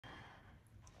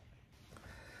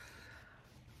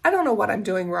I don't know what I'm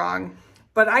doing wrong,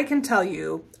 but I can tell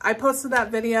you, I posted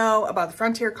that video about the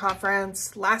Frontier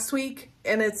Conference last week,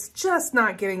 and it's just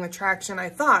not getting the traction I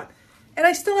thought. And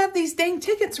I still have these dang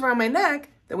tickets around my neck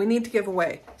that we need to give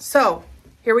away. So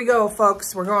here we go,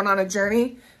 folks. We're going on a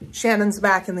journey. Shannon's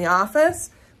back in the office.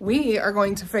 We are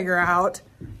going to figure out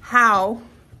how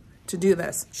to do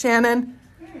this. Shannon,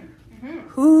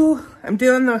 ooh, I'm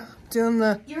doing the.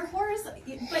 You're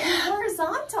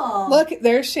horizontal. Look,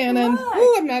 there's Shannon. Look.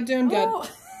 Ooh, I'm not doing good. Oh.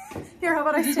 Here, how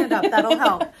about I stand up? That'll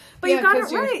help. But Yeah, you got it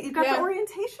 'cause you're- right. You got yeah. the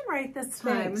orientation right this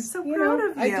time. I'm Thanks. so You proud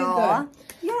know, of you. I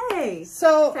did Yay.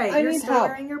 So Okay, I you're need still help.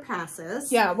 wearing your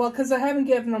passes. Yeah, well, because I haven't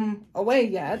given them away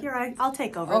yet. Here, I'll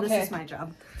take over. Okay. This is my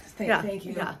job. Thank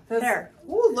you. Yeah. That's- There.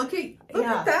 Ooh, look at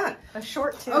that. A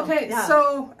short too. Okay, Yeah.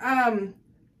 so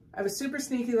I was super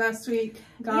sneaky last week.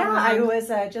 I was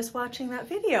just watching that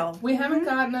video. We haven't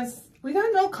we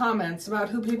got no comments about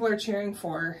who people are cheering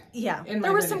for. Yeah, in my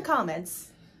there were video. some comments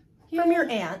from your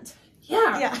aunt.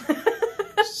 Yeah. Yeah.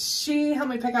 She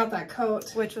helped me pick out that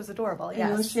coat. Which was adorable, And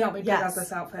yes. she helped me pick Yes. out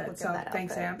this outfit. Look at So that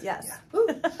thanks, outfit. Aunt. Yes. Yeah. Ooh.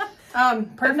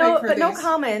 Perfect But no, for but no these.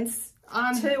 comments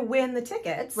On- to win the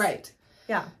tickets. Right.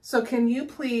 Yeah. So can you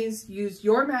please use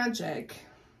your magic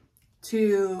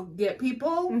to get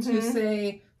people to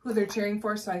say who they're cheering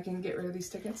for so I can get rid of these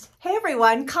tickets? Hey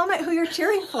everyone, comment who you're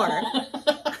cheering for.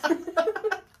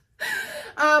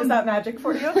 Is that magic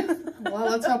for you? Well,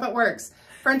 let's hope it works.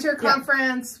 Frontier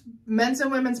Conference, men's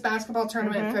and women's basketball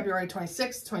tournament, February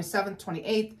 26th, 27th,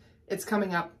 28th. It's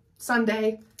coming up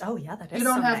Sunday. Oh yeah, that is You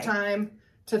don't Sunday. have time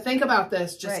to think about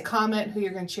this. Just Right. comment who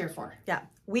you're going to cheer for. Yeah,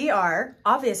 we are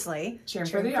obviously Cheering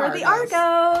for the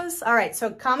Argos. All right,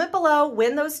 so comment below,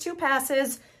 win those 2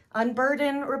 passes,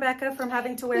 unburden Rebecca from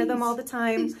having to wear them all the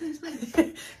time.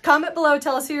 Please. Comment below,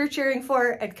 tell us who you're cheering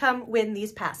for, and come win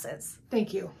these passes.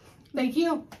 Thank you. Thank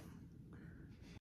you.